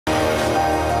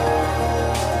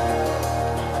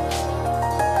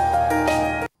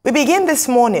We begin this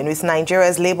morning with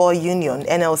Nigeria's Labour Union,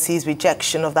 NLC's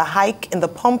rejection of the hike in the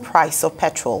pump price of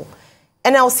petrol.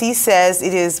 NLC says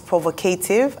it is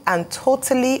provocative and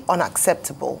totally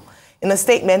unacceptable. In a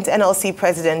statement, NLC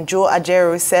President Joe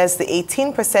Ajaero says the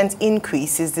 18%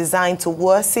 increase is designed to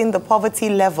worsen the poverty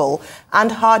level and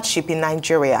hardship in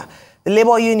Nigeria. The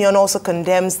Labour Union also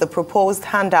condemns the proposed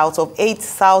handout of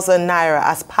 8,000 naira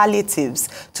as palliatives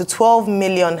to 12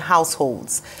 million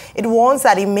households. It warns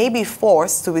that it may be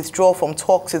forced to withdraw from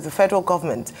talks with the federal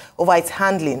government over its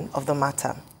handling of the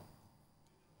matter.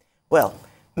 Well,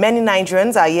 many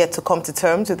Nigerians are yet to come to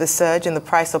terms with the surge in the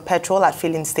price of petrol at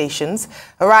filling stations.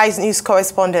 Arise News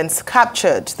correspondents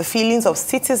captured the feelings of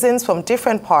citizens from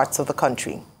different parts of the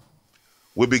country.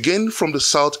 We begin from the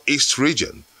southeast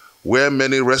region, where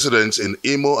many residents in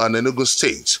Imo and Enugu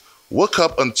states woke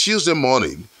up on Tuesday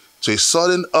morning to a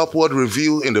sudden upward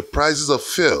review in the prices of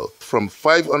fuel from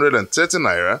 530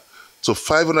 naira to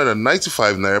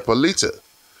 595 naira per litre.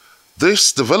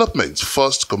 This development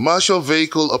forced commercial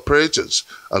vehicle operators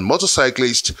and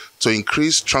motorcyclists to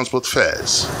increase transport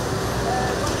fares.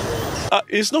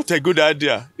 It's not a good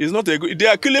idea. It's not a good. They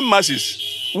are killing masses.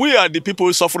 We are the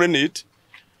people suffering it.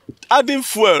 Adding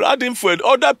fuel.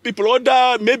 Other people,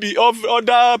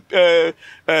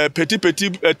 petty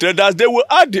traders, they will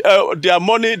add their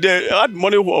money. They add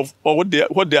money of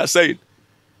what they are saying.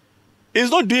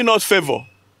 It's not doing us favor.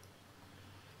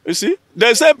 You see,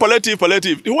 they say palliative.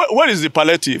 What is the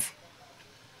palliative?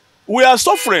 We are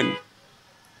suffering.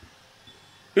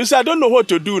 You see, I don't know what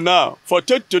to do now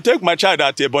to take my child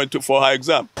out here for her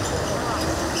exam.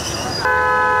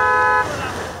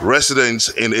 Residents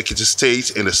in Ekiti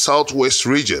State in the southwest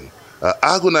region are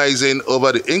agonizing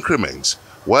over the increments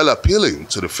while appealing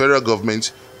to the federal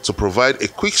government to provide a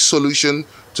quick solution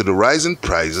to the rising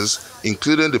prices,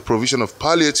 including the provision of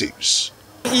palliatives.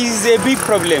 It's a big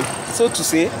problem, so to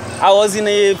say. I was in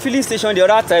a filling station the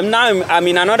other time. Now I'm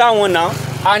in another one now,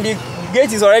 and the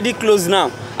gate is already closed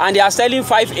now. And they are selling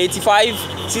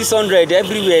 585, 600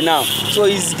 everywhere now. So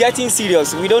it's getting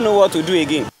serious. We don't know what to do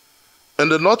again. In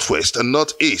the northwest and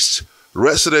northeast,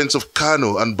 residents of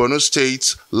Kano and Borno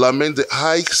states lament the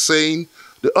hike, saying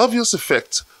the obvious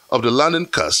effect of the landing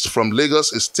cost from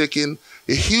Lagos is taking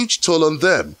a huge toll on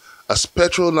them, as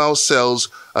petrol now sells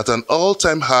at an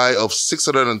all-time high of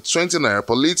 620 naira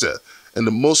per litre in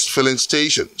the most filling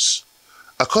stations.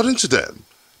 According to them,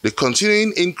 the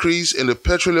continuing increase in the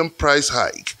petroleum price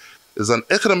hike is an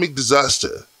economic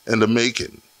disaster in the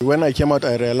making. When I came out,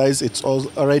 I realized it's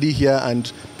already here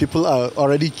and people are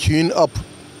already queuing up,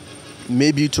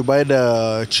 maybe to buy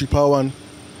the cheaper one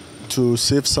to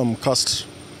save some cost.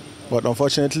 But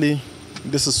unfortunately,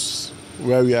 this is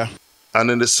where we are. And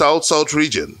in the south-south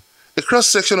region, a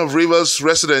cross-section of Rivers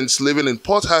residents living in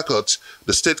Port Harcourt,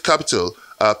 the state capital,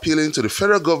 are appealing to the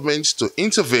federal government to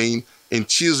intervene in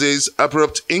Tuesday's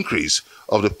abrupt increase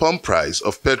of the pump price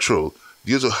of petrol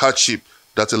due to hardship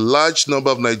that a large number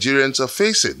of Nigerians are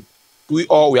facing. We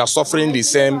are suffering the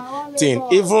same thing.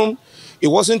 Even it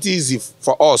wasn't easy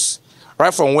for us.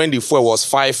 Right from when the fuel was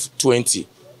 520,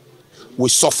 we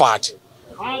suffered.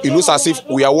 It looks as if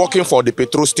we are working for the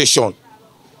petrol station.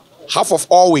 Half of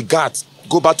all we got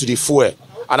go back to the fuel.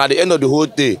 And at the end of the whole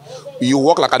day, you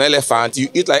walk like an elephant, you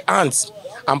eat like ants.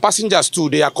 And passengers too,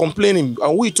 they are complaining.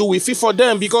 And we too, we feel for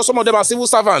them because some of them are civil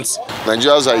servants.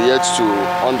 Nigerians are yet to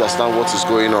understand what is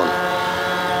going on.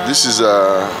 This is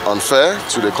unfair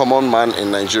to the common man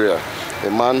in Nigeria, a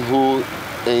man who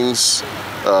earns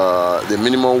the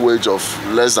minimum wage of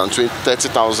less than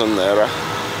 30,000 naira.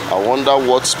 I wonder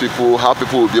how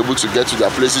people will be able to get to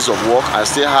their places of work and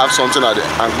still have something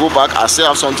and go back and still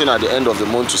have something at the end of the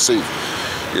month to save.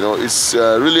 You know, it's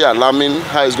really alarming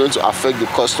how it's going to affect the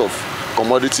cost of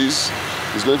commodities.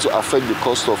 It's going to affect the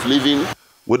cost of living.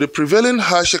 With the prevailing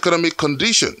harsh economic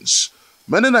conditions,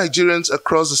 many Nigerians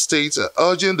across the states are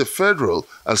urging the federal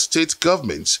and state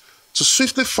governments to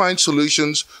swiftly find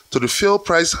solutions to the fuel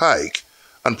price hike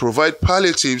and provide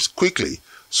palliatives quickly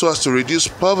so as to reduce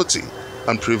poverty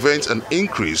and prevent an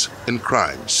increase in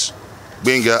crimes.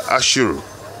 Benga Ashuru,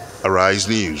 Arise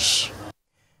News.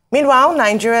 Meanwhile,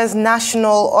 Nigeria's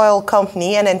national oil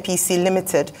company, NNPC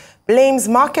Limited, blames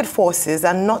market forces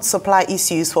and not supply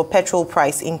issues for petrol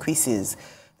price increases.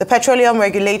 The Petroleum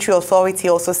Regulatory Authority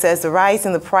also says the rise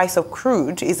in the price of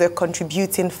crude is a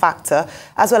contributing factor,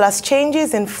 as well as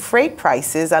changes in freight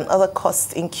prices and other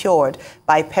costs incurred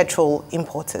by petrol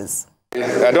importers.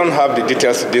 I don't have the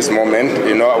details at this moment.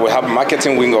 You know, we have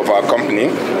marketing wing of our company.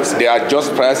 They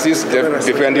adjust prices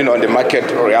depending on the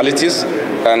market realities.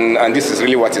 and this is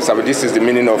really what it's about. This is the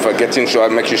meaning of making sure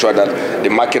that the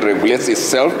market regulates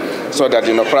itself, so that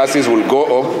prices will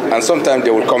go up and sometimes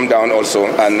they will come down also.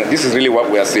 And this is really what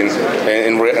we are seeing.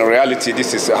 In reality,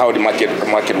 this is how the market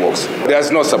works.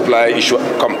 There's no supply issue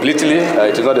completely.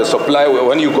 It is not a supply.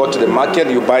 When you go to the market,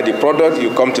 you buy the product,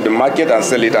 you come to the market and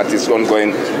sell it at its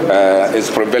ongoing, its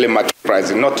prevailing market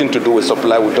price. Nothing to do with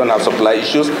supply. We don't have supply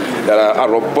issues. There are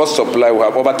a robust supply. We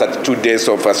have over 32 days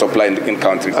of supply in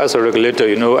country. As a regulator,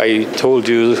 I told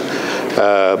you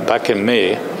back in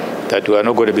May that we are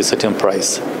not going to be setting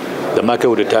price. The market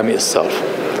will determine itself.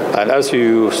 And as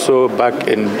you saw back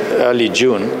in early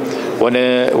June,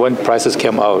 when prices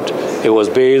came out, it was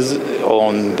based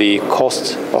on the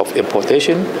cost of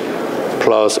importation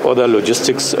plus other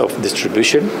logistics of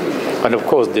distribution, and of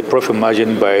course the profit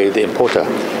margin by the importer.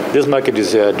 This market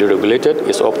is deregulated,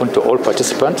 it's open to all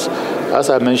participants. As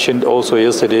I mentioned also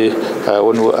yesterday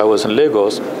when I was in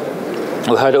Lagos,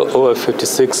 we had over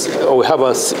 56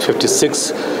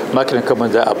 marketing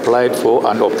companies that applied for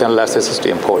and obtained licenses to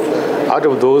import. Out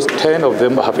of those, 10 of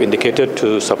them have indicated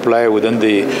to supply within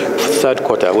the third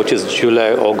quarter, which is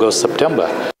July, August,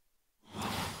 September.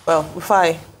 Well,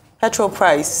 petrol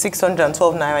price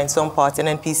 612 naira in some parts, and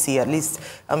NPC at least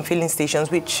filling stations,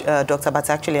 which Dr.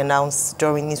 Bat actually announced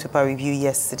during newspaper review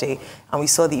yesterday, and we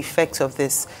saw the effect of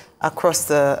this across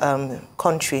the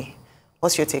country.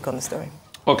 What's your take on the story?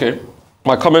 Okay,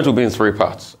 my comment will be in three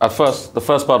parts. At first, the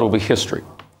first part will be history.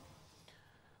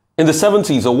 In the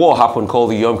 70s, a war happened called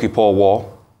the Yom Kippur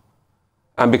War,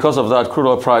 and because of that, crude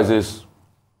oil prices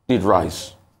did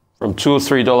rise from $2 or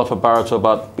 $3 per barrel to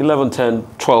about $11, $10,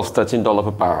 $12, $13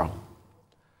 per barrel.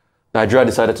 Nigeria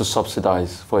decided to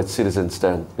subsidize for its citizens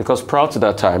then, because prior to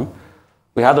that time,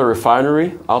 we had a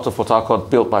refinery out of Port Harcourt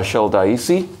built by Shell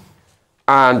Daisy,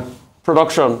 and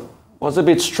production was a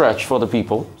bit stretched for the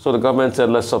people, so the government said,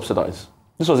 let's subsidize.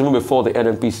 This was even before the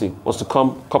NNPC was to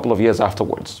come a couple of years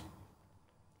afterwards.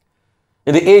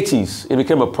 In the 80s, it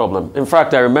became a problem. In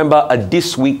fact, I remember a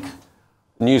This Week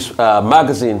news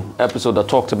magazine episode that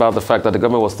talked about the fact that the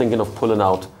government was thinking of pulling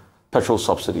out petrol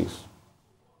subsidies.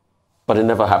 But it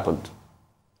never happened.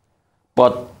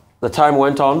 But the time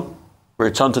went on, we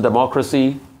returned to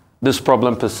democracy, this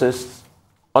problem persists,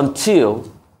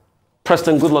 until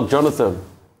President Goodluck Jonathan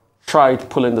tried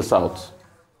pulling this out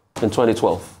in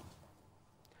 2012.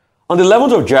 On the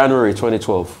 11th of January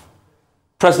 2012,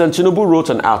 President Tinubu wrote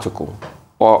an article,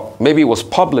 or maybe it was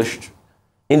published,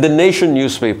 in the Nation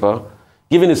newspaper,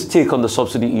 giving his take on the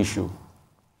subsidy issue.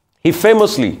 He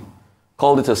famously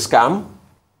called it a scam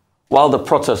while the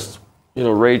protests,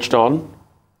 raged on,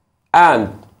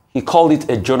 and he called it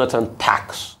a Jonathan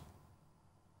tax.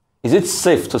 Is it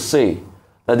safe to say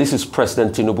that this is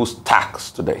President Tinubu's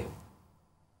tax today?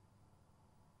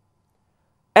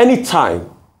 Anytime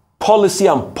policy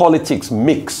and politics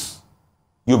mix,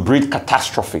 you breed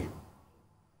catastrophe.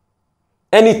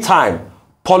 Anytime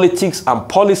politics and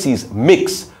policies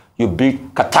mix, you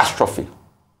breed catastrophe.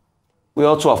 We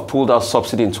also have pulled our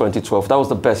subsidy in 2012. That was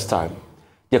the best time.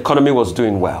 The economy was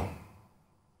doing well.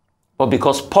 But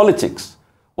because politics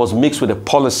was mixed with a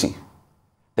policy,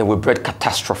 then we bred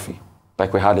catastrophe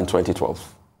like we had in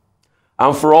 2012.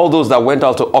 And for all those that went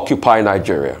out to occupy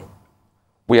Nigeria,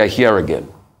 we are here again.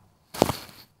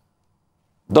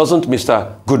 Doesn't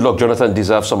Mr. Goodluck Jonathan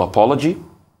deserve some apology?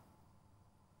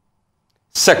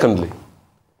 Secondly,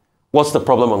 what's the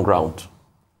problem on ground?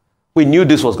 We knew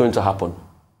this was going to happen.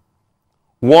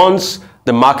 Once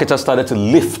the market has started to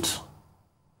lift,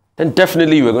 then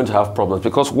definitely we're going to have problems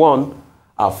because one,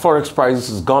 our forex prices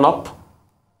has gone up,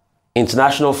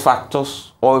 international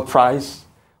factors, oil price,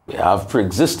 we have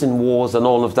pre-existing wars and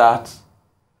all of that.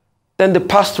 Then the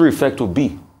pass-through effect will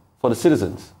be for the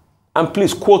citizens. And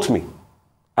please quote me.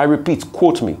 I repeat,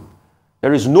 quote me.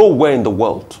 There is nowhere in the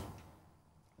world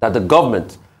that the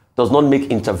government does not make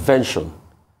intervention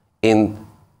in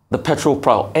the petrol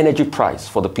price, energy price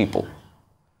for the people.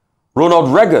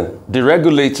 Ronald Reagan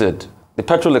deregulated the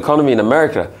petrol economy in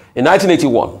America in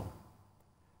 1981.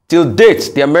 Till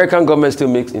date, the American government still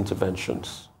makes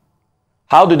interventions.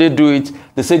 How do they do it?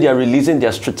 They say they are releasing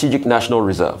their strategic national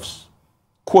reserves.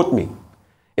 Quote me.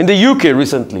 In the UK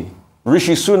recently,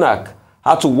 Rishi Sunak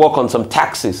had to work on some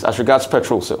taxes as regards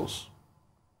petrol sales.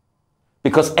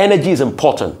 Because energy is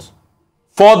important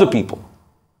for the people.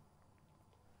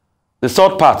 The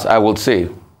third part, I would say,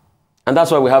 and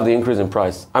that's why we have the increase in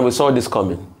price, and we saw this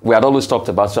coming. We had always talked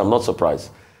about it, so I'm not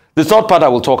surprised. The third part I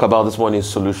will talk about this morning is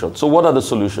solutions. So what are the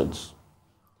solutions?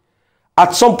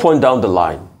 At some point down the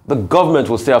line, the government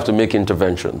will still have to make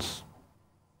interventions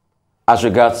as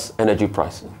regards energy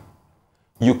pricing.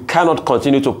 You cannot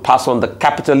continue to pass on the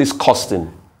capitalist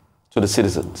costing to the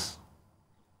citizens,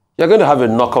 you're going to have a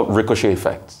knockout ricochet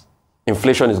effect.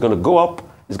 Inflation is going to go up,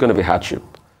 it's going to be hardship.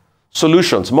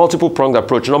 Solutions, multiple-pronged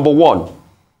approach. Number one,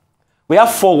 we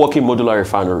have 4 working modular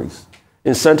refineries.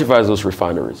 Incentivize those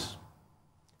refineries.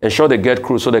 Ensure they get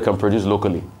crude so they can produce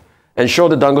locally. Ensure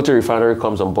the Dangote refinery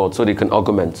comes on board so they can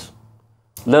augment.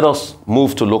 Let us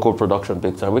move to local production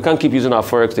big time. We can't keep using our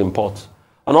forex to import.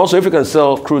 And also, if we can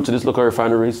sell crude to these local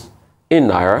refineries in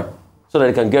Naira so that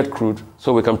they can get crude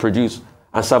so we can produce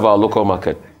and serve our local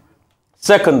market.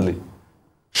 Secondly,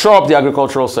 shore up the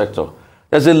agricultural sector.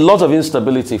 There's a lot of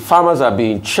instability. Farmers are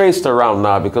being chased around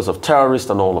now because of terrorists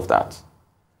and all of that.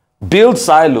 Build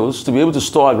silos to be able to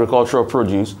store agricultural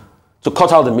produce, to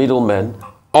cut out the middlemen.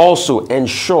 Also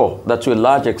ensure that to a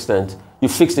large extent, you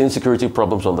fix the insecurity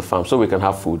problems on the farm so we can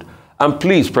have food. And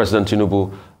please, President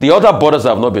Tinubu, the other borders that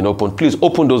have not been opened, please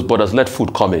open those borders, let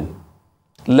food come in.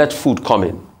 Let food come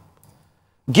in.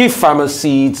 Give farmers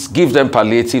seeds, give them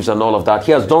palliatives and all of that.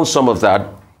 He has done some of that.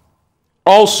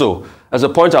 Also, as a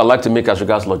point I'd like to make as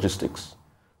regards logistics,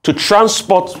 to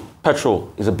transport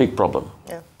petrol is a big problem.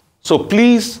 Yeah. So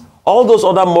please, all those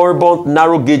other moribund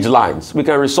narrow gauge lines, we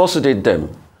can resuscitate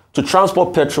them to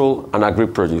transport petrol and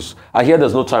agri-produce. I hear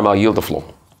there's no time, I'll yield the floor.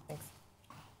 Thanks.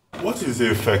 What is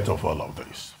the effect of all of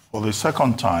this? For the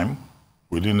second time,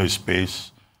 within a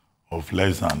space of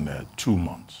less than 2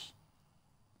 months,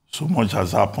 so much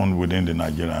has happened within the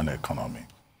Nigerian economy.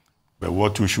 But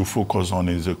what we should focus on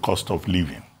is the cost of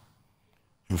living.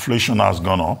 Inflation has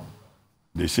gone up.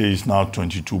 They say it's now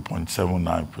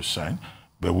 22.79%.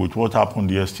 But with what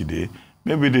happened yesterday,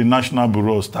 maybe the National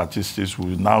Bureau of Statistics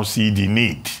will now see the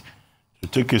need to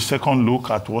take a second look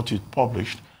at what it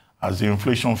published as the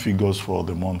inflation figures for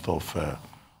the month of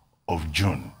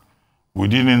June. We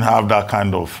didn't have that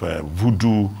kind of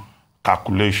voodoo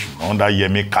calculation under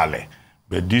Yemi Kale.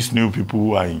 But these new people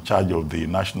who are in charge of the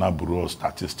National Bureau of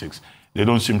Statistics, they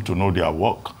don't seem to know their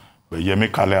work. But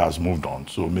Yemi Kale has moved on,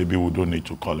 so maybe we don't need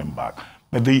to call him back.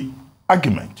 But the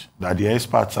argument that the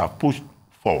experts have pushed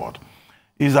forward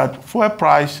is that fuel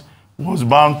price was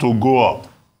bound to go up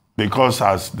because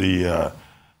as the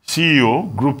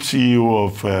CEO, group CEO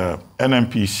of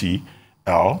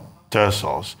NNPCL tells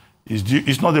us,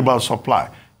 it's not about supply,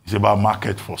 it's about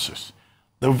market forces.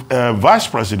 The Vice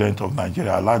President of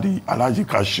Nigeria, Alhaji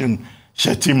Kashim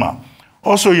Shettima,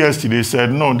 also yesterday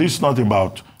said, no, this is not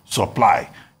about supply.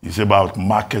 It's about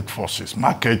market forces,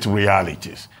 market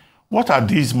realities. What are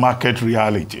these market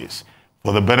realities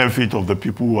for the benefit of the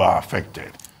people who are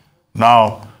affected?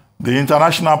 Now, the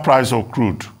international price of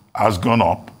crude has gone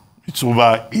up. It's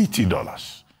over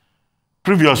 $80.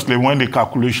 Previously, when the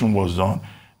calculation was done,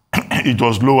 it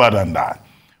was lower than that.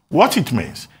 What it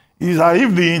means is that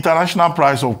if the international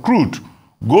price of crude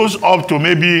goes up to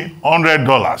maybe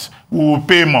 $100, we will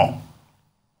pay more.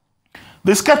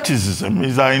 The skepticism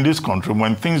is that in this country,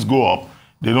 when things go up,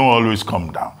 they don't always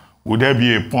come down. Would there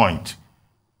be a point?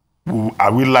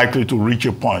 Are we likely to reach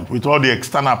a point with all the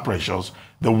external pressures,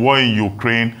 the war in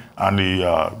Ukraine and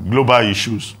the global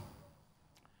issues,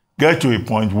 get to a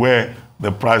point where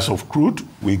the price of crude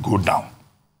will go down?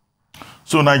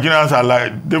 So Nigerians are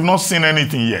like, they've not seen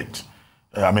anything yet.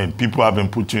 I mean, people have been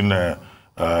putting,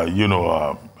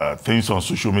 things on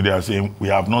social media saying we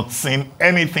have not seen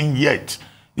anything yet.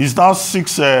 It's now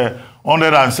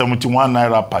 671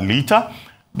 naira per liter.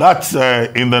 That's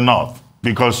in the north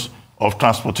because of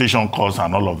transportation costs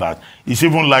and all of that. It's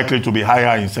even likely to be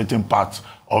higher in certain parts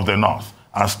of the north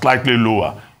and slightly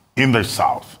lower in the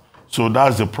south. So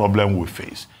that's the problem we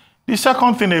face. The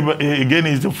second thing, again,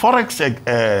 is the forex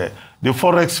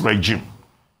regime.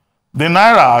 The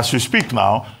naira, as we speak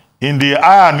now, in the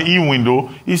I and E window,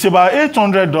 is about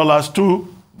 $800 to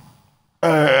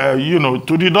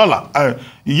the dollar.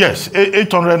 Yes,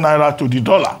 800 naira to the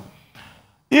dollar.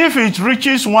 If it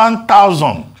reaches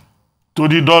 1,000 to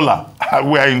the dollar,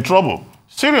 we are in trouble,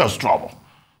 serious trouble.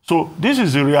 So this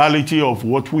is the reality of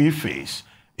what we face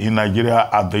in Nigeria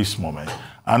at this moment.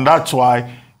 And that's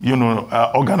why,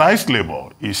 organized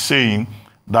labor is saying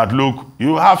that, look,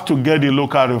 you have to get the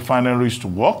local refineries to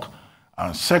work.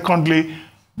 And secondly,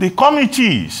 the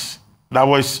committees that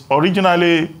was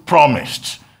originally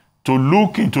promised to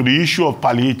look into the issue of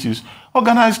palliatives,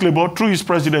 organized labor, through its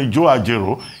president, Joe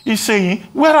Ajero, is saying,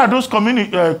 where are those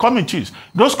committees?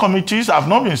 Those committees have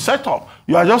not been set up.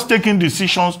 You are just taking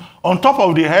decisions on top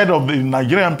of the head of the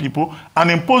Nigerian people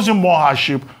and imposing more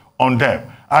hardship on them.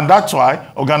 And that's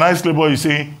why organized labor is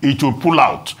saying it will pull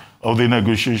out of the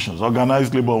negotiations.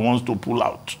 Organized labor wants to pull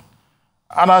out.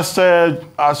 And as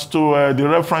to the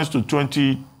reference to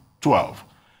 2012,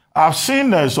 I've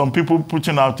seen some people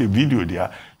putting out a video there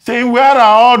saying, where are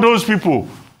all those people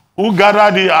who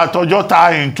gathered at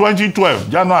Ojota in 2012,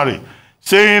 January,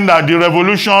 saying that the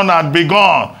revolution had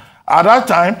begun. At that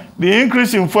time, the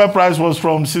increase in fuel price was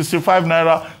from 65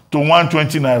 naira to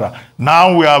 120 naira.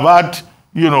 Now we have had,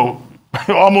 you know,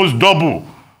 almost double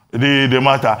the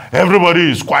matter.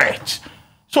 Everybody is quiet.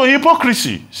 So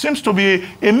hypocrisy seems to be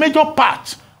a major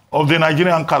part of the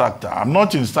Nigerian character. I'm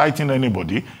not inciting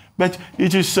anybody, but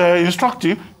it is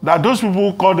instructive that those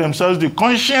people who call themselves the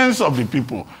conscience of the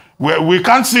people, we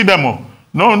can't see them.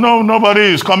 Nobody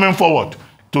is coming forward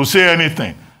to say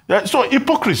anything. So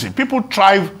hypocrisy, people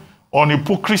thrive on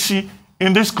hypocrisy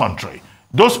in this country.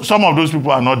 Some of those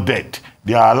people are not dead,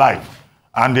 they are alive,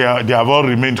 and they have all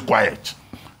remained quiet.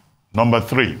 Number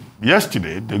 3,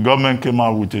 yesterday the government came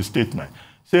out with a statement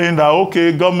saying that,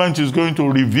 okay, government is going to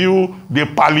review the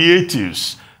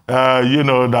palliatives, you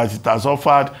know, that it has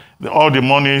offered, all the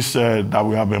monies that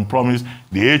we have been promised,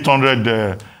 the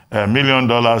 $800 million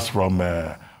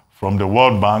from the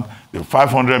World Bank, the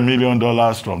 $500 million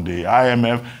from the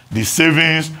IMF, the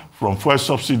savings from fuel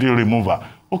subsidy removal.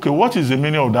 Okay, what is the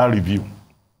meaning of that review?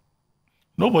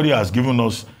 Nobody has given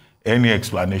us any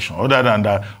explanation other than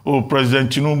that, oh,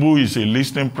 President Tinubu is a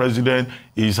listening president,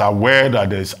 he is aware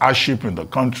that there is hardship in the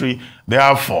country,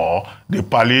 therefore the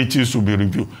palliatives will be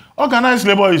reviewed. Organized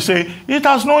labor is saying it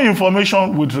has no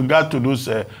information with regard to those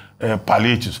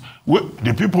palliatives.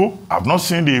 The people have not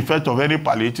seen the effect of any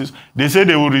palliatives. They say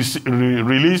they will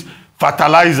release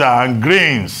fertilizer and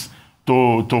grains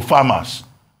to farmers.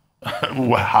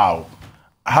 Well,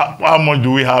 how much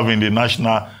do we have in the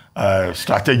national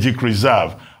strategic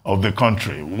reserve of the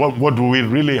country? What do we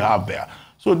really have there?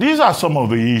 So these are some of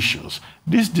the issues.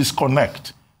 This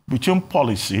disconnect between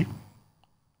policy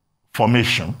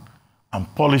formation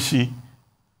and policy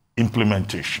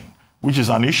implementation, which is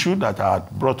an issue that I had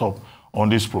brought up on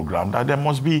this program, that there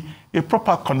must be a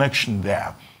proper connection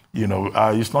there. You know,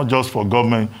 it's not just for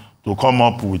government to come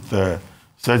up with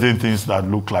certain things that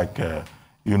look like,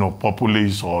 you know,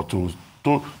 populist, or to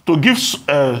give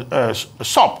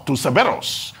sop to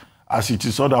Cerberus, as it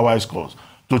is otherwise called,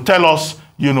 to tell us,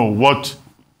 you know, what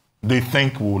they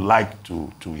think we would like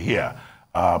to hear.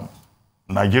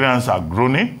 Nigerians are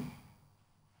groaning.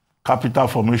 Capital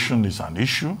formation is an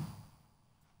issue.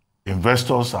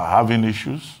 Investors are having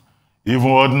issues. Even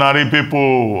ordinary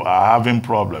people are having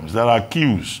problems. There are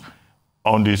queues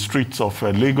on the streets of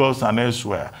Lagos and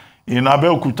elsewhere. In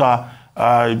Abeokuta,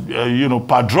 you know,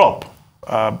 per drop,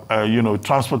 you know,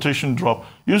 transportation drop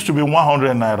used to be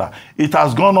 100 naira. It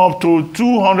has gone up to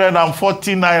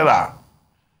 240 naira.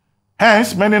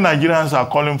 Hence, many Nigerians are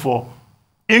calling for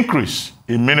increase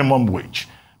in minimum wage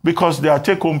because their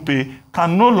take-home pay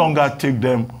can no longer take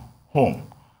them home.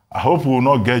 I hope we will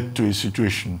not get to a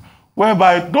situation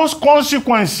whereby those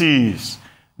consequences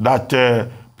that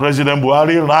President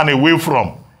Buhari ran away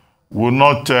from will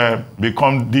not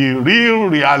become the real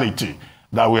reality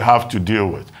that we have to deal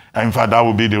with. And in fact, that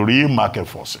will be the real market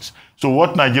forces. So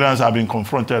what Nigerians have been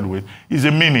confronted with is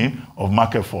the meaning of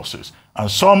market forces. And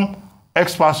some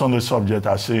experts on the subject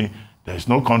are saying there is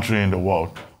no country in the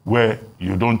world where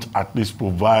you don't at least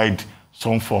provide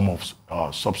some form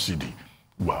of subsidy.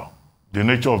 Well, the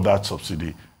nature of that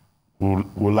subsidy we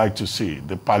would like to see.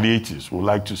 The palliatives we would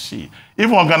like to see.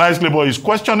 Even organized labor is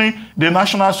questioning the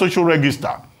National Social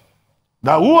Register.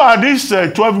 That who are these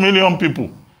 12 million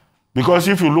people? Because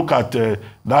if you look at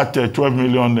that 12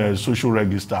 million social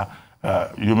register,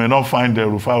 you may not find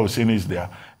Rufai Hosseini's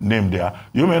name there.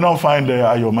 You may not find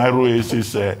Ayomairo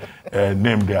Ace's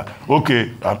name there.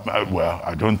 Okay, well,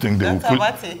 I don't think they will put.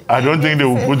 I don't think they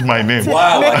will put my name.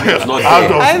 Wow, out of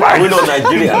spite. We're not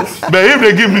Nigerians. But if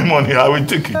they give me money, I will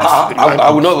take it.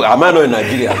 I will not. Am I not in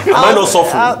Nigeria? Am I not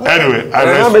suffering? Anyway,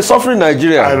 I'm a suffering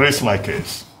Nigerian. I raise my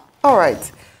case. All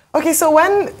right. Okay, so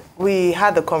when we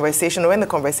had the conversation, when the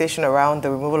conversation around the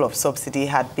removal of subsidy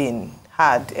had been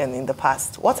had in the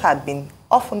past, what had been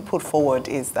often put forward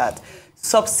is that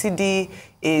subsidy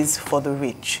is for the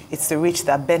rich. It's the rich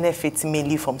that benefits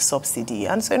mainly from subsidy.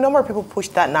 And so a number of people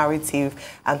pushed that narrative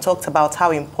and talked about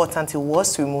how important it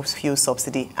was to remove fuel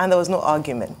subsidy, and there was no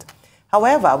argument.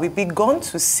 However, we've begun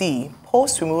to see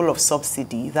post-removal of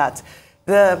subsidy that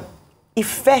the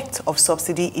effect of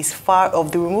subsidy is the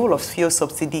removal of fuel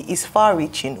subsidy is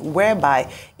far-reaching,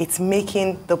 whereby it's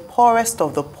making the poorest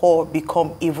of the poor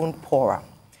become even poorer.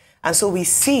 And so we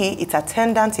see its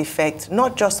attendant effect,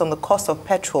 not just on the cost of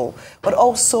petrol, but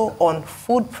also on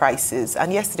food prices.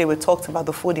 And yesterday we talked about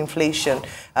the food inflation.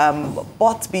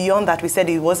 But beyond that, we said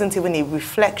it wasn't even a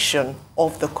reflection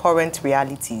of the current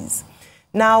realities.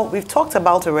 Now, we've talked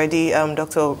about already,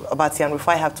 Dr. Obati and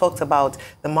Rufai have talked about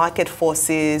the market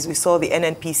forces. We saw the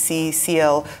NNPC,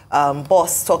 CL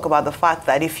boss talk about the fact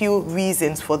that a few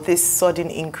reasons for this sudden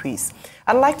increase.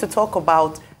 I'd like to talk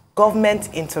about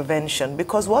government intervention,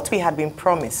 because what we had been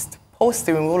promised post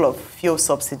the removal of fuel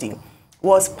subsidy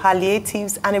was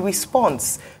palliatives and a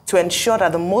response to ensure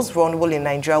that the most vulnerable in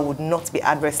Nigeria would not be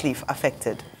adversely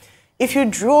affected. If you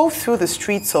drove through the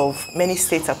streets of many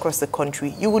states across the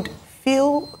country, you would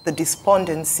feel the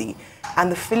despondency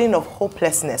and the feeling of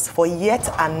hopelessness for yet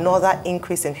another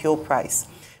increase in fuel price.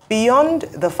 Beyond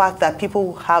the fact that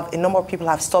a number of people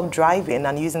have stopped driving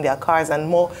and using their cars and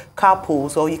more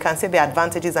carpools, or you can say the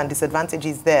advantages and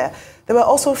disadvantages there were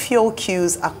also fuel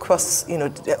queues across,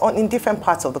 in different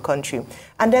parts of the country.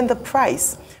 And then the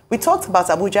price. We talked about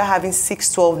Abuja having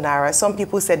 612 naira. Some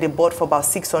people said they bought for about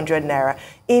 600 naira.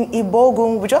 In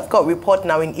Ibogun, we just got a report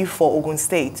now in Ifo, Ogun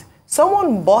State.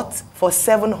 Someone bought for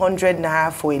 700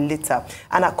 naira for a liter.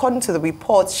 And according to the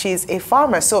report, she's a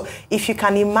farmer. So if you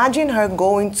can imagine her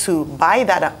going to buy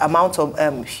that amount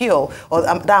of fuel, or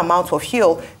that amount of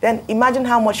fuel, then imagine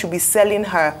how much she'll be selling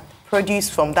her produce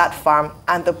from that farm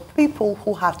and the people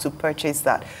who have to purchase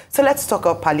that. So let's talk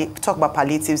about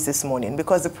palliatives this morning,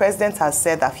 because the president has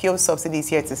said that fuel subsidy is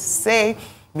here to stay.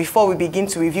 Before we begin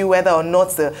to review whether or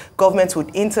not the government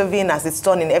would intervene as it's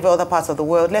done in every other part of the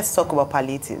world, let's talk about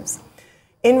palliatives.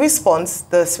 In response,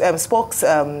 the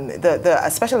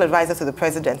special advisor to the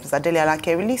president, Mr. Dele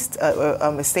Alake, released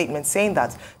a statement saying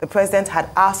that the president had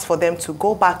asked for them to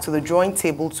go back to the drawing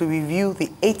table to review the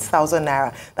 8,000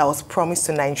 naira that was promised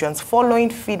to Nigerians, following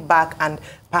feedback and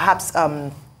perhaps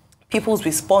people's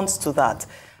response to that.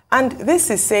 And this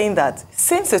is saying that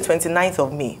since the 29th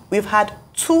of May, we've had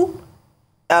two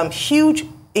huge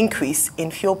increase in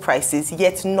fuel prices,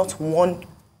 yet not one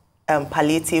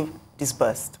palliative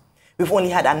disbursed. We've only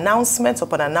had announcements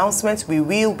upon announcements, we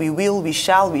will, we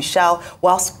shall,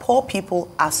 whilst poor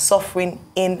people are suffering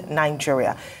in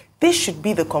Nigeria. This should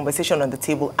be the conversation on the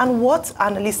table. And what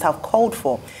analysts have called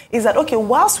for is that, okay,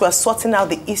 whilst we're sorting out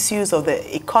the issues of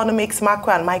the economics,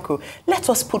 macro and micro, let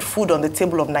us put food on the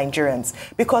table of Nigerians.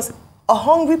 Because a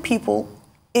hungry people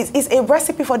is a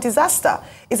recipe for disaster.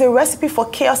 It's a recipe for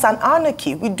chaos and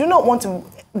anarchy. We do not want to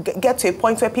get to a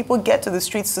point where people get to the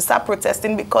streets to start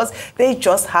protesting because they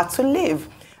just have to live.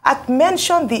 I've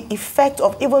mentioned the effect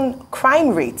of even crime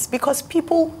rates, because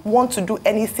people want to do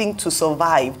anything to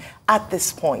survive at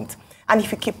this point. And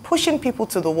if you keep pushing people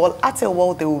to the wall, at a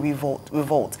wall, they will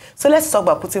revolt. So let's talk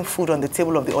about putting food on the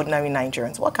table of the ordinary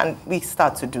Nigerians. What can we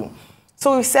start to do?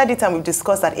 So we've said it and we've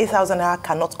discussed that 8,000 naira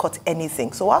cannot cut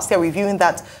anything. So whilst they're reviewing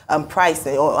that price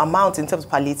or amount in terms of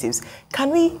palliatives,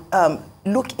 can we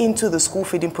look into the school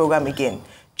feeding program again?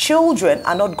 Children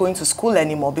are not going to school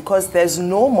anymore because there's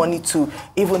no money to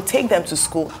even take them to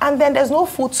school. And then there's no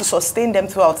food to sustain them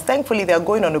throughout. Thankfully, they're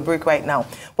going on a break right now.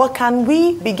 But can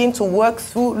we begin to work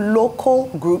through local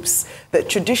groups, the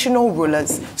traditional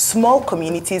rulers, small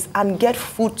communities, and get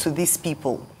food to these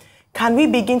people? Can we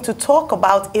begin to talk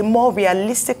about a more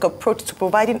realistic approach to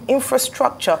providing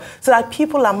infrastructure so that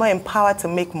people are more empowered to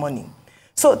make money?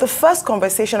 So the first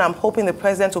conversation I'm hoping the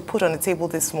president will put on the table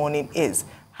this morning is,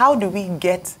 how do we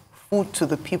get food to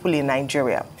the people in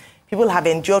Nigeria? People have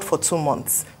endured for 2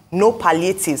 months. No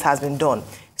palliatives has been done.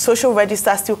 Social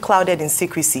register still clouded in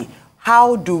secrecy.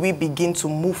 How do we begin to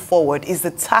move forward is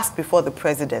the task before the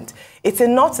president. It's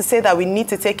enough to say that we need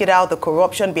to take it out, the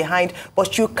corruption behind,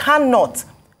 but you cannot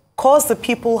cause the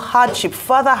people hardship,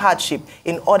 further hardship,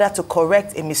 in order to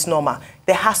correct a misnomer.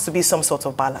 There has to be some sort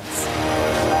of balance.